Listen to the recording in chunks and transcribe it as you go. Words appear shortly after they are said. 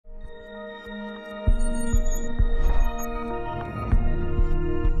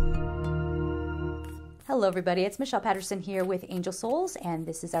Hello everybody, it's Michelle Patterson here with Angel Souls, and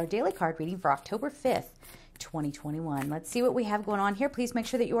this is our daily card reading for October 5th, 2021. Let's see what we have going on here. Please make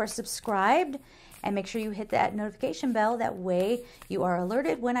sure that you are subscribed and make sure you hit that notification bell. That way you are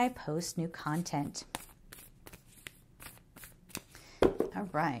alerted when I post new content. All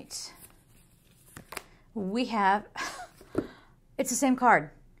right. We have, it's the same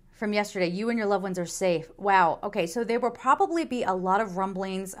card from yesterday. You and your loved ones are safe. Wow. Okay, so there will probably be a lot of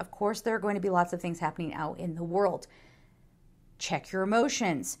rumblings. Of course, there are going to be lots of things happening out in the world. Check your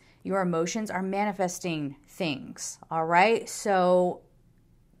emotions. Your emotions are manifesting things. All right. So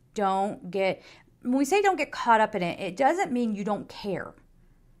when we say don't get caught up in it, it doesn't mean you don't care.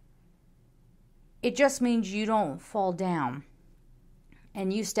 It just means you don't fall down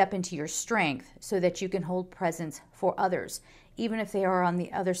and you step into your strength so that you can hold presence for others, even if they are on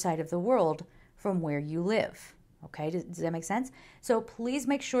the other side of the world from where you live. Okay, does that make sense? So please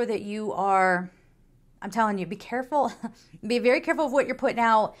make sure that you are, I'm telling you, be careful. Be very careful of what you're putting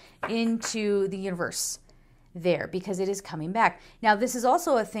out into the universe there, because it is coming back. Now, this is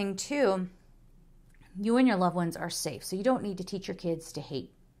also a thing too. You and your loved ones are safe, so you don't need to teach your kids to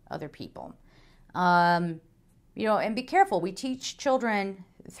hate other people. And be careful. We teach children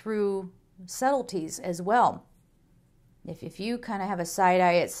through subtleties as well. If you kind of have a side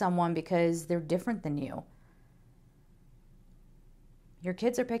eye at someone because they're different than you, your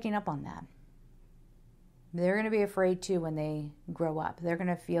kids are picking up on that. They're going to be afraid too when they grow up. They're going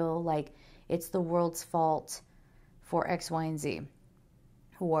to feel like it's the world's fault for X, Y, and Z.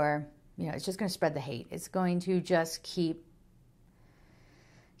 Or, it's just going to spread the hate. It's going to just keep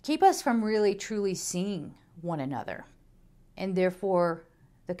us from really truly seeing one another. And therefore,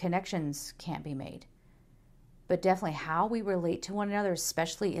 the connections can't be made. But definitely how we relate to one another,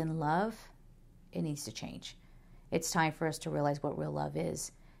 especially in love, it needs to change. It's time for us to realize what real love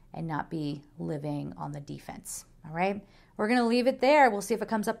is and not be living on the defense. All right? We're going to leave it there. We'll see if it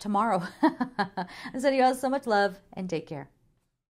comes up tomorrow. I send you all so much love and take care.